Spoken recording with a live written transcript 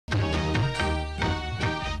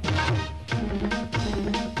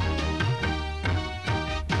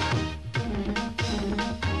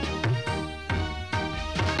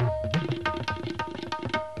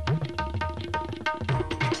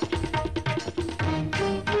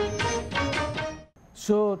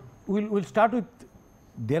So, we'll start with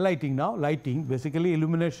daylighting now, lighting, basically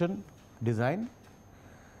illumination design.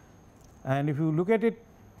 And if you look at it,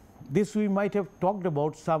 this we might have talked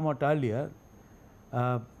about somewhat earlier,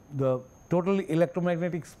 the total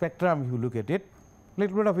electromagnetic spectrum. If you look at it,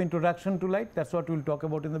 little bit of introduction to light, that is what we will talk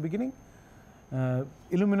about in the beginning.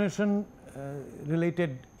 Illumination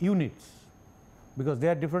related units, because they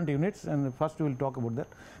are different units, and first we will talk about that.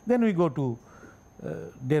 Then we go to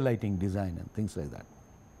daylighting design and things like that.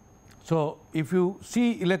 So, if you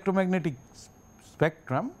see electromagnetic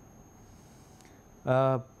spectrum,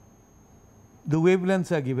 the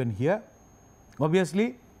wavelengths are given here.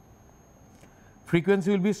 Obviously,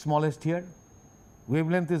 frequency will be smallest here,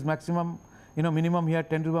 wavelength is maximum, minimum here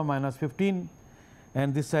 10 to the power minus 15,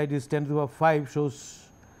 and this side is 10 to the power 5, shows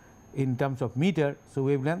in terms of meter. So,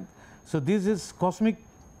 wavelength. So, this is cosmic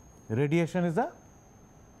radiation is the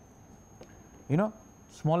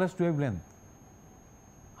smallest wavelength,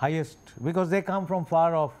 highest, because they come from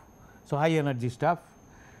far off. So, high energy stuff.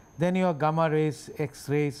 Then you have gamma rays, X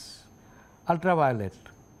rays, ultraviolet,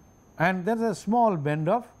 and there is a small band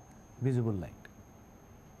of visible light,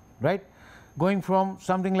 right, going from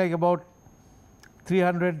something like about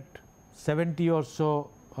 370 or so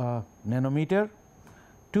nanometer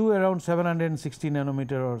to around 760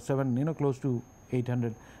 nanometer or close to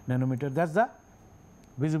 800 nanometer. That is the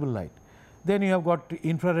visible light. Then you have got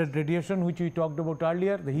infrared radiation, which we talked about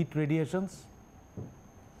earlier, the heat radiations,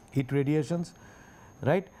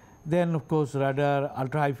 right. Then of course, radar,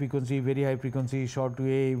 ultra high frequency, very high frequency, short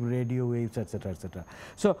wave, radio waves, etc., etc.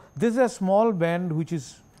 So, this is a small band which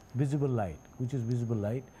is visible light,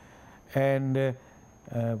 and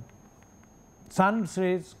sun's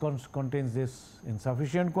rays contains this in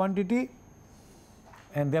sufficient quantity,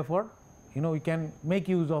 and therefore, we can make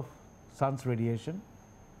use of sun's radiation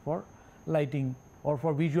for lighting or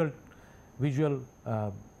for visual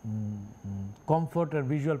comfort or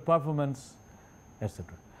visual performance,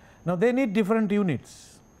 etc. Now, they need different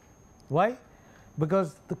units. Why?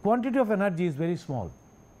 Because the quantity of energy is very small.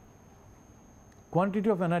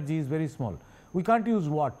 We can't use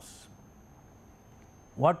watts.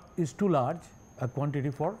 Watt is too large a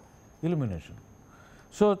quantity for illumination.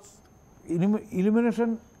 So,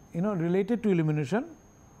 illumination, related to illumination,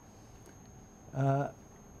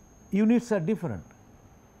 units are different.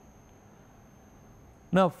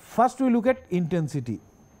 Now, first we look at intensity.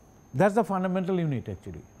 That is the fundamental unit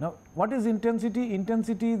actually. Now, what is intensity?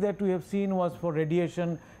 Intensity that we have seen was for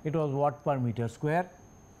radiation, it was watt per meter square.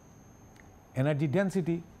 Energy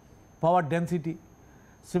density, power density.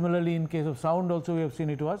 Similarly, in case of sound also we have seen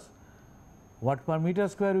it was watt per meter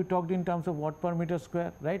square, we talked in terms of watt per meter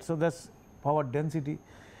square, right. So, that is power density.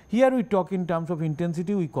 Here we talk in terms of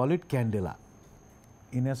intensity, we call it candela.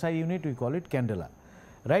 In SI unit we call it candela,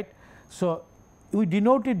 right. So, we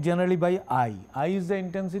denote it generally by I. I is the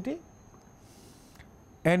intensity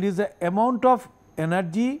and is the amount of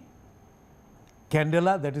energy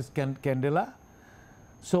candela, that is candela.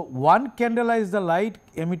 So, 1 candela is the light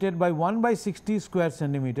emitted by 1 by 60 square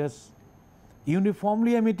centimeters,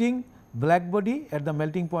 uniformly emitting black body at the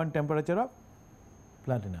melting point temperature of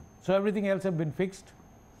platinum. So, everything else have been fixed.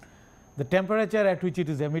 The temperature at which it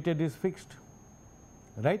is emitted is fixed,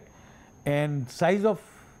 right, and size of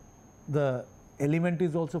the element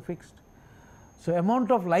is also fixed. So,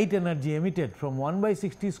 amount of light energy emitted from 1 by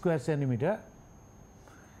 60 square centimeter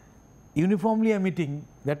uniformly emitting,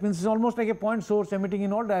 that means it is almost like a point source emitting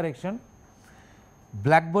in all direction,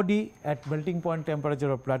 black body at melting point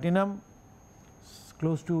temperature of platinum,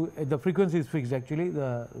 close to the frequency is fixed actually,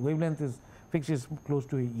 the wavelength is fixed, is close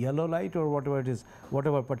to yellow light or whatever it is,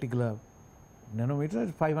 whatever particular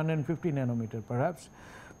nanometer, 550 nanometer perhaps.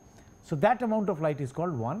 So, that amount of light is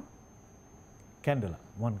called 1 candela,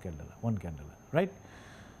 right.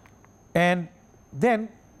 And then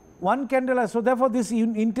 1 candela. So, therefore, this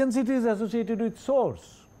intensity is associated with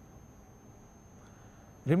source.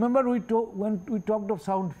 Remember, when we talked of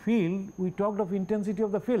sound field, we talked of intensity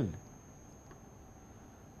of the field.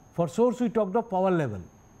 For source, we talked of power level,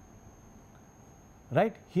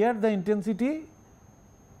 right. Here the intensity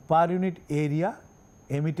per unit area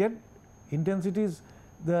emitted, intensity is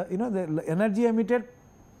the the energy emitted,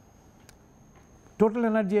 total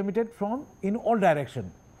energy emitted from in all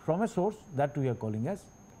direction from a source, that we are calling as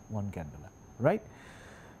 1 candela, right.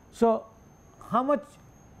 So, how much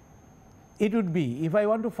it would be if I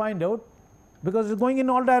want to find out, because it is going in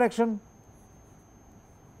all direction,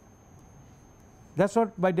 that is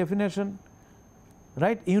what by definition,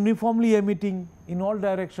 right, uniformly emitting in all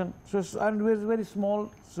direction. So, it is very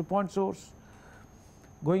small, so point source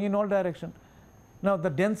going in all direction. Now, the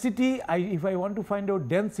density, if I want to find out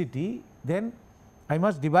density, then I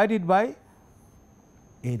must divide it by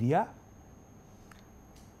area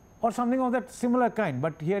or something of that similar kind,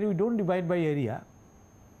 but here we do not divide by area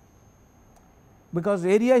because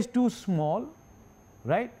area is too small,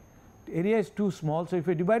 right. Area is too small. So, if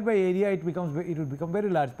we divide by area, it will become very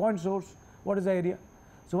large. Point source, what is the area?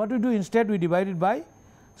 So, what we do instead, we divide it by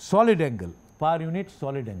solid angle, per unit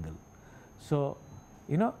solid angle. So,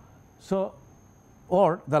 so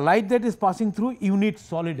or the light that is passing through unit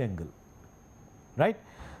solid angle, right.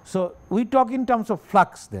 So, we talk in terms of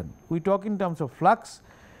flux, then we talk in terms of flux,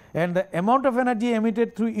 and the amount of energy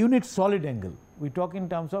emitted through unit solid angle, we talk in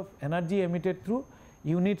terms of energy emitted through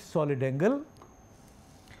unit solid angle.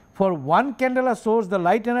 For 1 candela source, the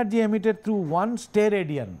light energy emitted through 1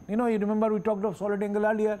 steradian, you remember we talked of solid angle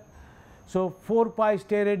earlier. So, 4 pi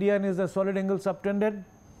steradian is the solid angle subtended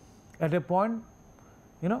at a point,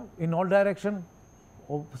 in all direction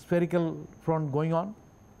of spherical front going on.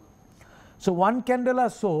 So, 1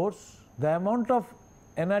 candela source, the amount of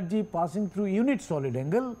energy passing through unit solid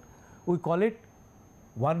angle, we call it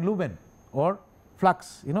 1 lumen or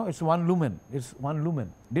flux, it is 1 lumen, it is 1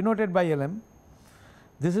 lumen denoted by Lm.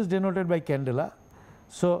 This is denoted by candela.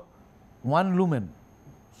 So, 1 lumen.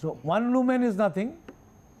 So, 1 lumen is nothing,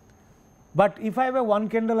 but if I have a 1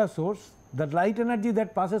 candela source, the light energy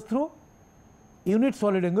that passes through unit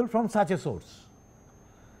solid angle from such a source.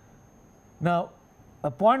 Now,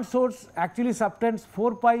 a point source actually subtends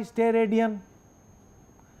 4 pi steradian.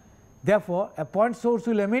 Therefore, a point source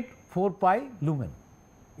will emit 4 pi lumen.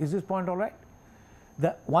 Is this point all right?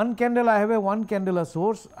 The 1 candela, I have a 1 candela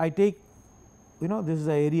source, I take, this is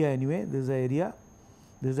the area anyway, this is the area,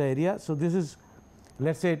 this is the area. So, this is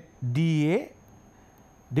let us say dA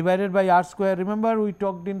divided by r square. Remember we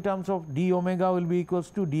talked in terms of d omega will be equals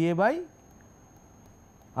to dA by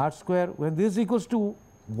r square. When this is equals to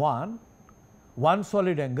 1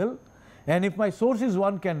 solid angle, and if my source is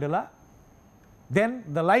 1 candela, then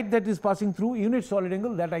the light that is passing through unit solid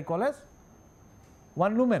angle, that I call as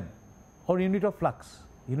 1 lumen or unit of flux,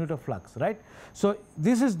 right. So,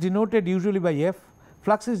 this is denoted usually by F,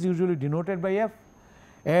 flux is usually denoted by F,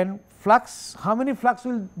 and flux, how many flux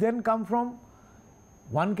will then come from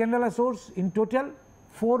 1 candela source? In total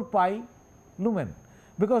 4 pi lumen,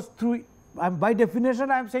 because through by definition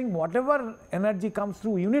I am saying whatever energy comes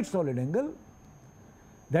through unit solid angle,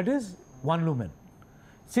 that is 1 lumen.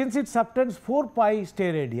 Since it subtends 4 pi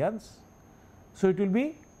steradians, so it will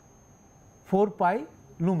be 4 pi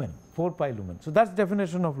lumen, 4 pi lumen. So, that is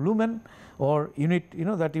definition of lumen or unit,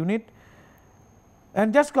 that unit,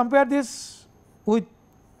 and just compare this with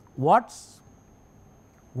watts.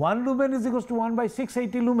 1 lumen is equals to 1 by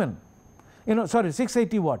 680 lumen,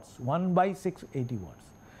 680 watts, 1 by 680 watts.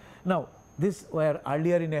 Now, this were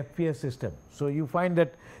earlier in FPS system. So, you find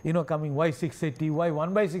that coming why 680, why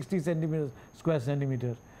 1 by 60 centimeters square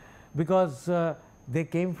centimeter, because they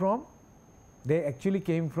actually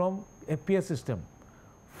came from FPS system,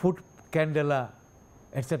 foot candela,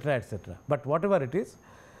 etc., etc. But whatever it is,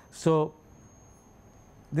 so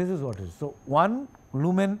this is what it is. So, 1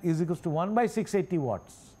 lumen is equals to 1 by 680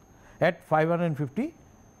 watts at 550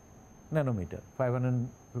 nanometer,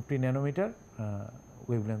 550 nanometer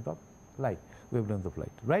wavelength of light,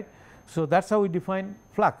 right. So, that is how we define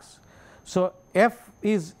flux. So, F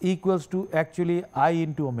is equals to actually I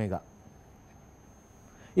into omega.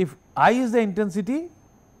 If I is the intensity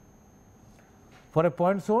for a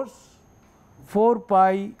point source, 4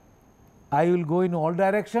 pi I will go in all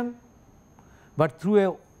direction, but through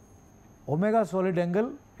a omega solid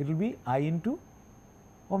angle it will be I into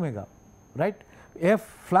omega, right. F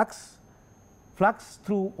flux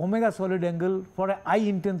through omega solid angle for a I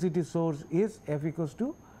intensity source is F equals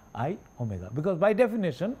to I omega, because by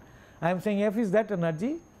definition I am saying F is that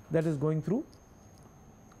energy that is going through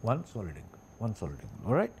one solid angle,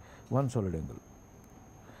 all right, one solid angle,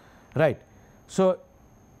 right. So,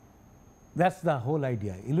 that is the whole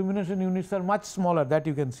idea. Illumination units are much smaller, that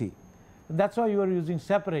you can see. That is why you are using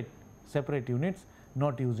separate units,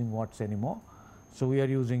 not using watts anymore. So, we are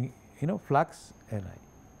using flux and I.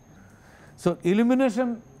 So,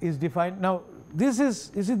 illumination is defined. Now, this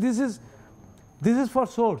is you see this is for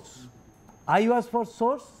source, I was for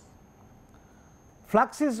source,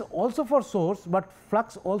 flux is also for source, but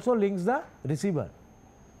flux also links the receiver,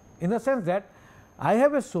 in the sense that I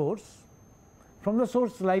have a source, from the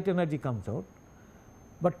source light energy comes out,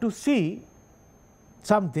 but to see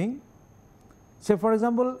something, say for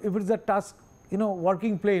example, if it is a task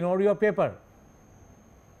working plane or your paper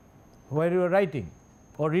where you are writing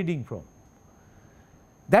or reading from,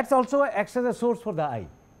 that is also acts as a source for the eye,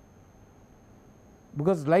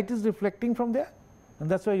 because light is reflecting from there, and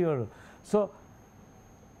that is why you are. So,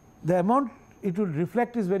 the amount it will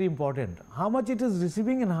reflect is very important. How much it is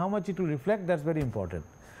receiving and how much it will reflect, that is very important.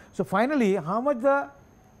 So, finally, how much the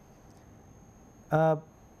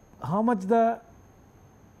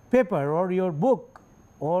paper or your book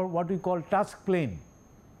or what we call task plane,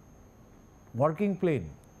 working plane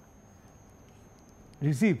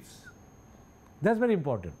receives, that is very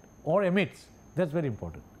important, or emits, that is very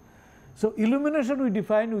important. So, illumination we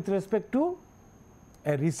define with respect to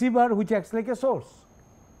a receiver which acts like a source.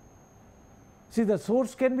 See, the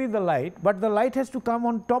source can be the light, but the light has to come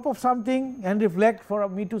on top of something and reflect for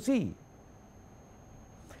me to see.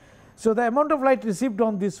 So, the amount of light received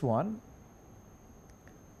on this one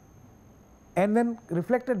and then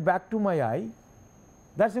reflected back to my eye,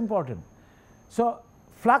 that is important. So,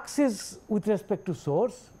 flux is with respect to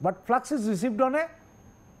source, but flux is received on a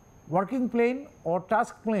working plane or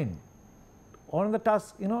task plane. On the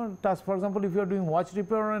task, task, for example, if you are doing watch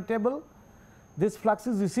repair on a table, this flux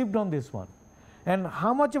is received on this one, and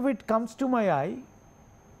how much of it comes to my eye,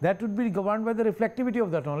 that would be governed by the reflectivity of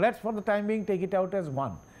that one. Let us for the time being take it out as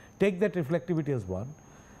 1, take that reflectivity as 1.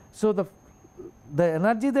 So, the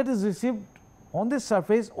energy that is received on this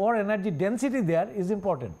surface or energy density there is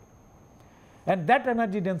important, and that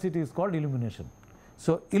energy density is called illumination.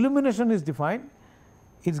 So, illumination is defined,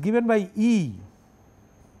 it is given by E,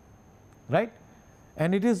 right,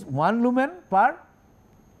 and it is 1 lumen per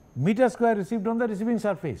meter square received on the receiving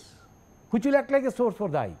surface, which will act like a source for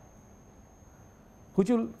the eye, which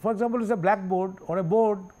will, for example, is a blackboard or a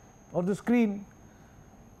board or the screen.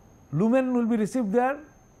 Lumen will be received there,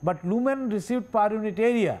 but lumen received per unit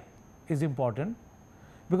area is important,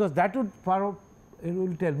 because that would it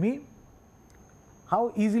will tell me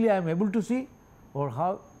how easily I am able to see or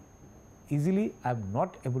how easily I am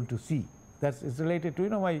not able to see. That is related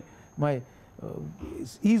to my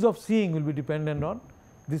ease of seeing will be dependent on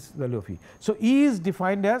this value of E. So, E is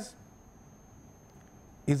defined as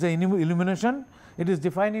the illumination, it is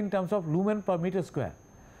defined in terms of lumen per meter square.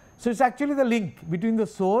 So, it is actually the link between the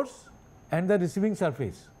source and the receiving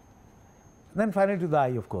surface, then finally to the eye,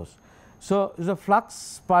 of course. So, it is a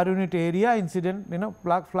flux per unit area incident,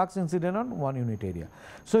 flux incident on 1 unit area.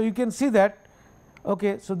 So, you can see that,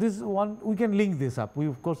 okay, so this one we can link this up, we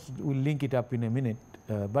of course will link it up in a minute,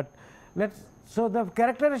 but so the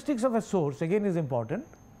characteristics of a source again is important.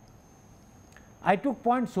 I took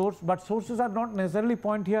point source, but sources are not necessarily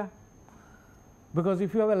point here, because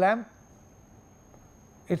if you have a lamp,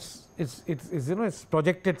 it's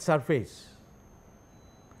projected surface.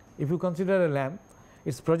 If you consider a lamp,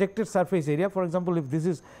 its projected surface area, for example, if this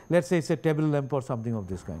is, let us say, it is a table lamp or something of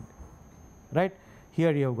this kind, right.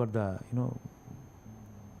 Here you have got the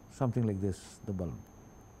something like this, the bulb.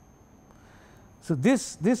 So,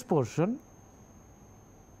 this portion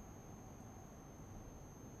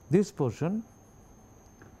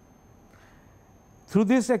through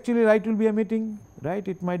this actually light will be emitting, right.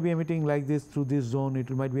 It might be emitting like this through this zone, it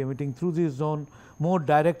might be emitting through this zone, more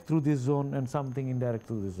direct through this zone and something indirect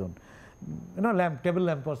through this zone, lamp, table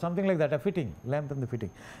lamp or something like that, a fitting, lamp and the fitting.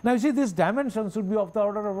 Now, you see this dimension should be of the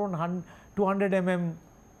order of around 200 mm,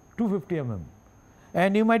 250 mm,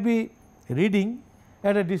 and you might be reading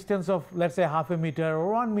at a distance of, let us say, half a meter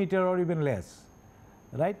or 1 meter or even less,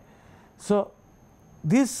 right. So,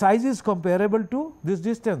 this size is comparable to this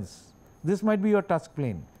distance. This might be your task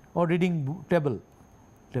plane or reading table.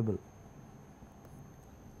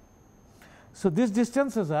 So, these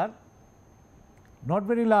distances are not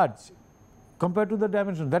very large compared to the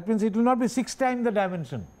dimension. That means, it will not be 6 times the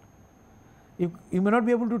dimension. You may not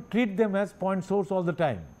be able to treat them as point source all the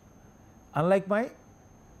time, unlike my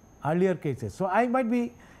earlier cases. So, I might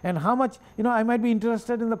be, and how much, I might be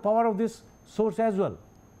interested in the power of this source as well.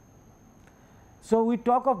 So, we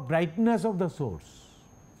talk of brightness of the source.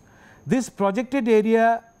 This projected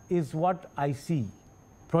area is what I see.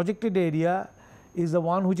 Projected area is the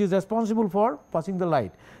one which is responsible for passing the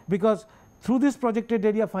light, because through this projected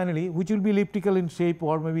area finally, which will be elliptical in shape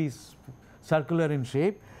or maybe circular in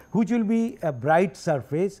shape, which will be a bright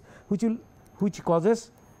surface which causes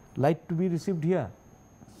light to be received here.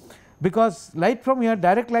 Because light from here,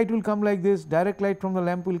 direct light will come like this, direct light from the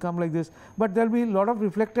lamp will come like this, but there will be a lot of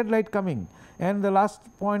reflected light coming, and the last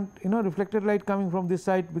point, reflected light coming from this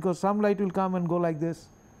side, because some light will come and go like this.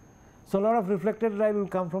 So, a lot of reflected light will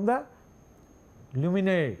come from the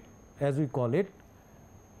luminaire, as we call it,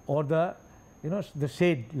 or the the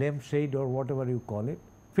shade, lamp shade or whatever you call it,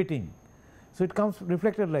 fitting. So, it comes,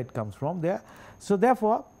 reflected light comes from there. So,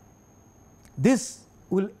 therefore, this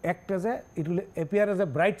will act as it will appear as a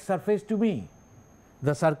bright surface to me,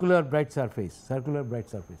 the circular bright surface,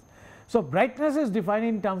 So, brightness is defined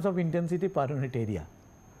in terms of intensity per unit area,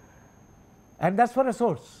 and that is for a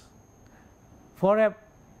source. for a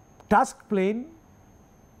task plane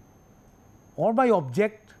or my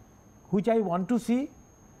object which I want to see,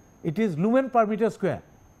 it is lumen per meter square,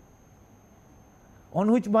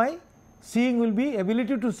 on which my seeing will be,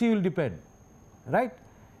 ability to see will depend, right.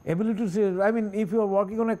 Ability to see, I mean, if you are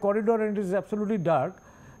working on a corridor and it is absolutely dark,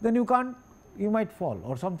 then you can't, you might fall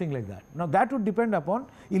or something like that. Now, that would depend upon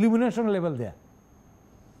illumination level there,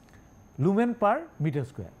 lumen per meter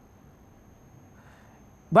square.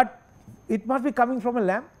 But it must be coming from a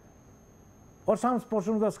lamp or some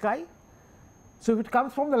portion of the sky. So, if it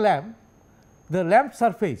comes from the lamp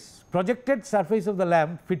surface, projected surface of the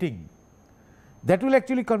lamp fitting, that will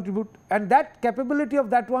actually contribute, and that capability of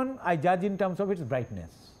that one I judge in terms of its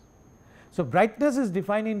brightness. So, brightness is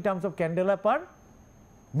defined in terms of candela per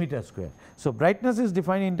meter square. So, brightness is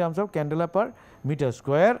defined in terms of candela per meter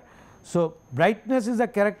square. So, brightness is a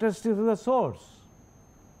characteristic of the source.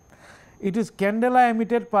 It is candela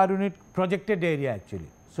emitted per unit projected area actually.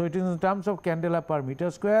 So, it is in terms of candela per meter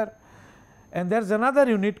square, and there is another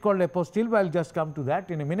unit called apostille. I will just come to that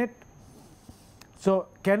in a minute. So,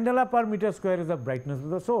 candela per meter square is the brightness of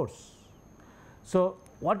the source. So,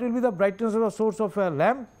 what will be the brightness of the source of a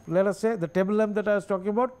lamp? Let us say the table lamp that I was talking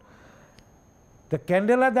about, the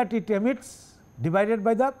candela that it emits divided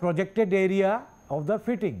by the projected area of the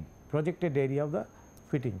fitting, projected area of the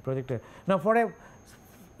fitting, projected. Now, for a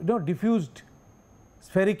diffused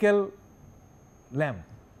spherical lamp,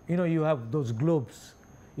 you have those globes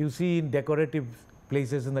you see in decorative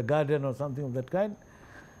places in the garden or something of that kind.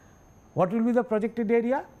 What will be the projected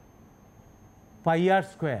area? Pi r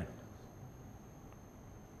square.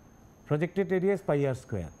 Projected area is pi r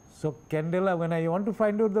square. So, candela, when I want to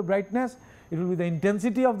find out the brightness, it will be the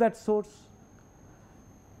intensity of that source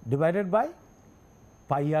divided by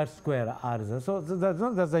pi r square r. So, that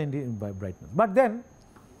is the brightness. But then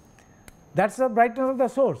that is the brightness of the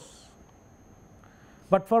source.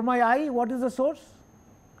 But for my eye, what is the source?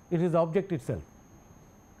 It is the object itself.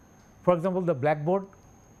 For example, the blackboard,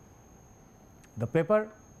 the paper.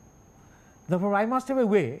 Therefore, I must have a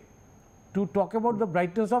way to talk about the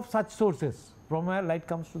brightness of such sources from where light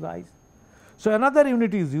comes to the eyes. So, another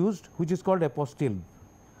unit is used which is called apostille,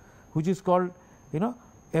 which is called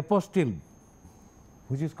apostille,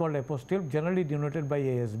 which is called apostille, generally denoted by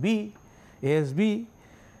ASB,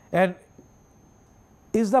 and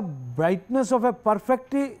is the brightness of a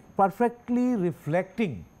perfectly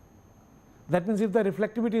reflecting, that means if the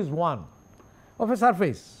reflectivity is 1 of a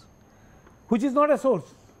surface which is not a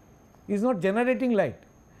source, is not generating light,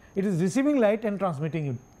 it is receiving light and transmitting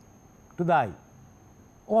it to the eye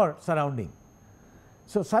or surrounding.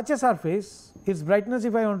 So, such a surface, its brightness,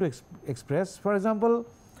 if I want to express, for example,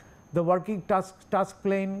 the working task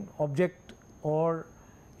plane, object, or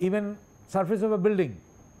even surface of a building,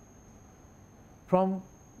 from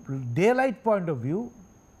daylight point of view,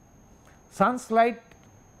 sun's light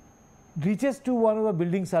reaches to one of the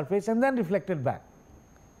building surface and then reflected back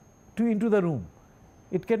into the room.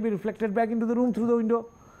 It can be reflected back into the room through the window.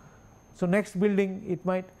 So, next building it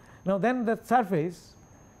might. Now, then that surface,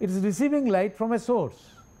 it is receiving light from a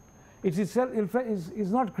source. It itself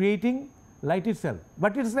is not creating light itself,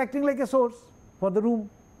 but it is acting like a source for the room.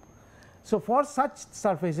 So, for such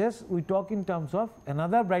surfaces we talk in terms of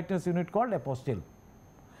another brightness unit called apostille,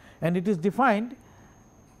 and it is defined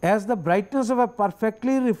as the brightness of a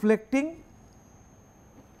perfectly reflecting,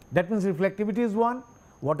 that means reflectivity is 1,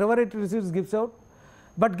 whatever it receives gives out,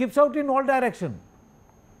 but gives out in all direction,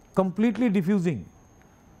 completely diffusing.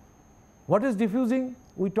 What is diffusing?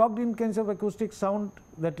 We talked in kinds of acoustic sound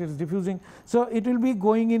that is diffusing. So, it will be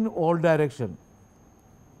going in all direction,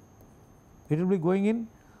 it will be going in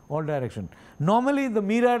all direction. Normally, the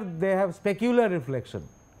mirror, they have specular reflection,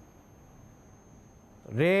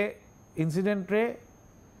 ray, incident ray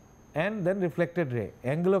and then reflected ray.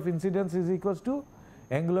 Angle of incidence is equals to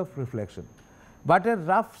angle of reflection. But a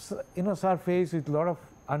rough surface with lot of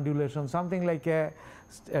undulation, something like a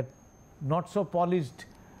not so polished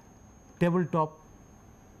tabletop,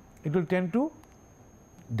 it will tend to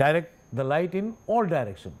direct the light in all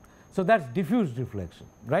direction. So, that is diffused reflection,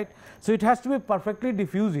 right. So, it has to be perfectly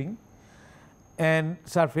diffusing and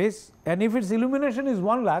surface, and if its illumination is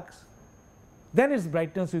 1 lux, then its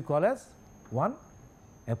brightness we call as 1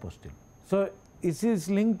 apostille. So, it is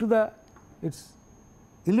linked to its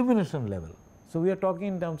illumination level. So, we are talking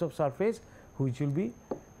in terms of surface which will be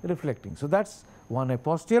reflecting. So, that is 1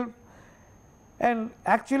 apostille, and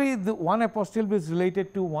actually the 1 apostille is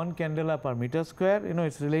related to 1 candela per meter square, it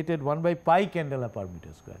is related 1 by pi candela per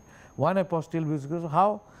meter square. 1 apostille is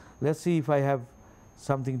how? Let us see if I have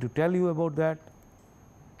something to tell you about that.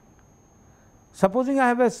 Supposing I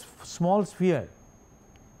have a small sphere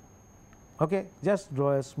Okay, just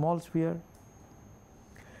draw a small sphere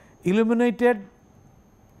illuminated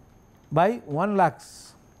by 1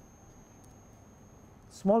 lux,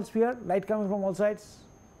 small sphere, light coming from all sides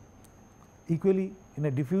equally in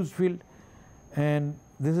a diffused field, and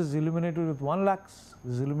this is illuminated with 1 lux,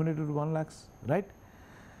 this is illuminated with 1 lux, right.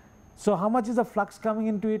 So, how much is the flux coming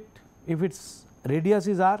into it? If its radius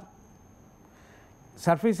is r,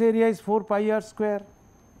 surface area is 4 pi r square,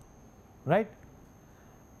 right.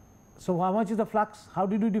 So, how much is the flux? How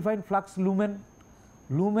did you define flux? Lumen.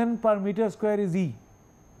 Lumen per meter square is E,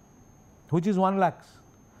 which is 1 lux.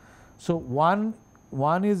 So, 1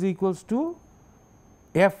 is equals to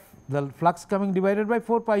F, the flux coming divided by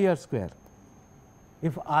 4 pi r square,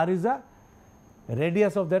 if r is the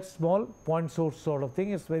radius of that small point source sort of thing,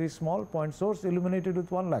 is very small point source illuminated with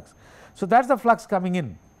 1 lux. So, that is the flux coming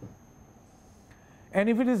in, and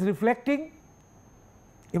if it is reflecting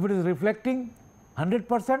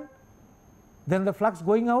 100%, then the flux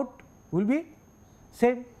going out will be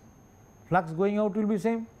same, flux going out will be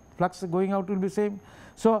same, flux going out will be same.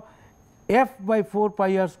 So, F by 4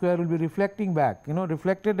 pi r square will be reflecting back,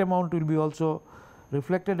 reflected amount will be also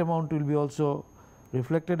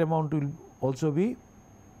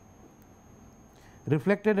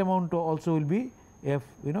be F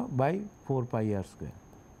by 4 pi r square,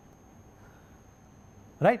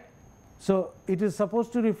 right. So, it is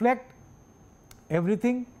supposed to reflect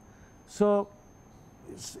everything. So,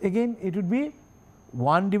 again it would be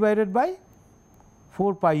 1 divided by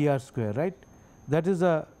 4 pi r square, right. That is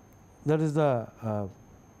the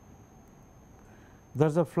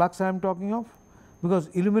flux I am talking of, because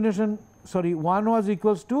illumination 1 was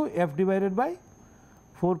equals to F divided by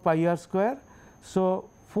 4 pi r square. So,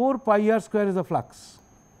 4 pi r square is the flux,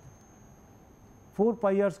 4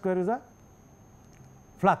 pi r square is a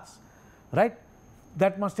flux, right.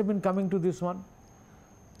 That must have been coming to this one.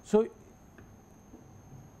 So,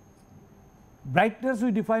 brightness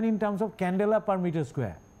we define in terms of candela per meter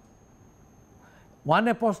square. 1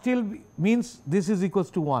 apostille means this is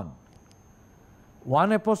equals to 1.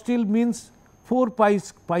 1 apostille means 4 pi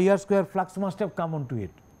r square flux must have come onto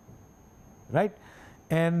it, right.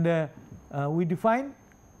 And we define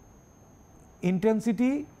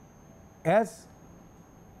intensity as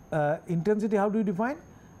intensity. How do you define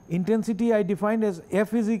intensity? I defined as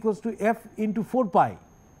F is equals to F into 4 pi,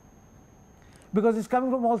 because it is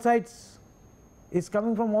coming from all sides,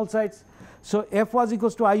 So, F was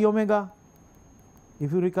equals to I omega,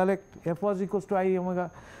 if you recollect, F was equals to I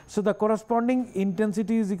omega. So, the corresponding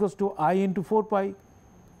intensity is equals to I into 4 pi,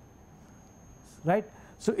 right.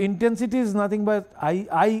 So, intensity is nothing but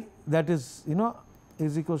I that is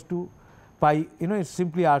is equals to pi, it is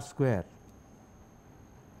simply r square,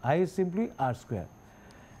 I is simply r square.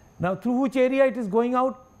 Now, through which area it is going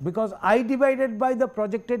out, because I divided by the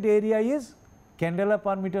projected area is candela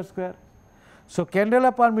per meter square. So,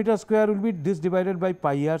 candela per meter square will be this divided by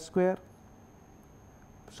pi r square.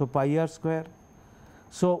 So, pi r square.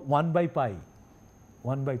 So, 1 by pi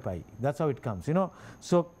that is how it comes,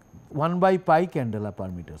 So, 1 by pi candela per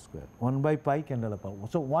meter square, 1 by pi candela per.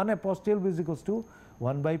 So, 1 apostille is equals to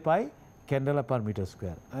 1 by pi candela per meter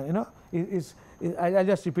square. I will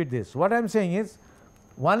just repeat this. What I am saying is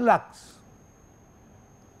 1 lux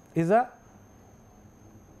is a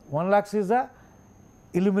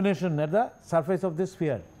illumination at the surface of this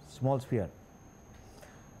sphere, small sphere.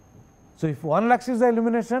 So, if 1 lux is the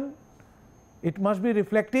illumination, it must be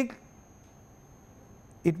reflecting,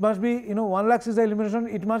 it must be 1 lux is the illumination,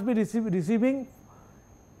 it must be receiving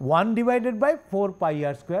 1 divided by 4 pi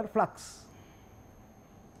r square flux,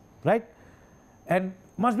 right, and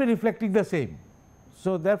must be reflecting the same.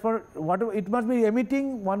 So, therefore, whatever it must be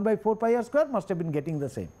emitting 1 by 4 pi r square must have been getting the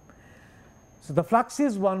same. So, the flux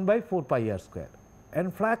is 1 by 4 pi r square,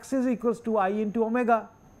 and flux is equals to I into omega,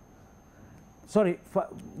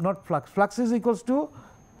 not flux is equals to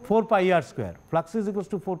 4 pi r square, flux is equals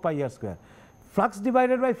to 4 pi r square, flux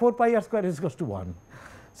divided by 4 pi r square is equals to 1.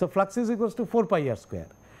 So, flux is equals to 4 pi r square,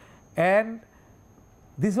 and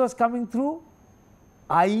this was coming through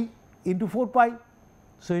I into 4 pi.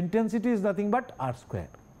 So, intensity is nothing but r square,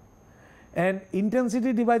 and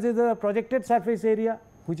intensity divides the projected surface area,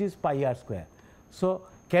 which is pi r square. So,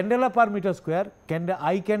 candela per meter square,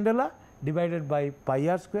 I candela divided by pi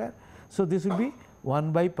r square. So, this will be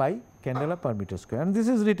 1 by pi candela per meter square, and this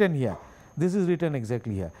is written here, this is written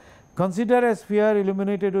exactly here. Consider a sphere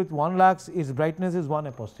illuminated with 1 lux, its brightness is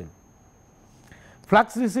 1 apostille.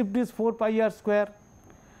 Flux received is 4 pi r square.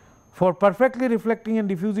 For perfectly reflecting and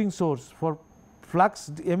diffusing source, for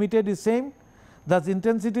flux emitted is same, thus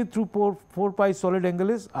intensity through 4 pi solid angle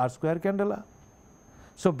is r square candela.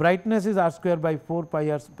 So, brightness is r square by 4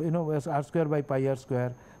 pi r, r square by pi r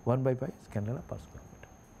square 1 by pi is candela per square meter.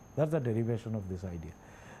 That is the derivation of this idea.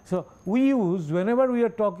 So, we use whenever we are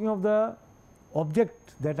talking of the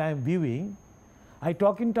object that I am viewing, I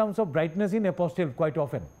talk in terms of brightness in apostille quite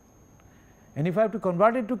often, and if I have to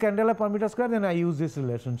convert it to candela per meter square, then I use this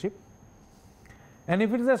relationship. And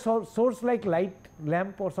if it is a source like light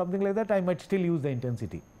lamp or something like that, I might still use the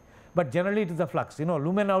intensity, but generally it is the flux.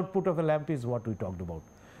 Lumen output of a lamp is what we talked about.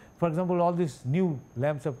 For example, all these new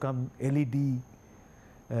lamps have come, LED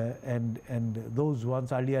and those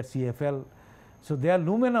ones earlier CFL. So, their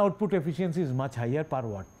lumen output efficiency is much higher per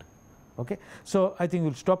watt. Okay. So, I think we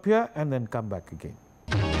will stop here and then come back again.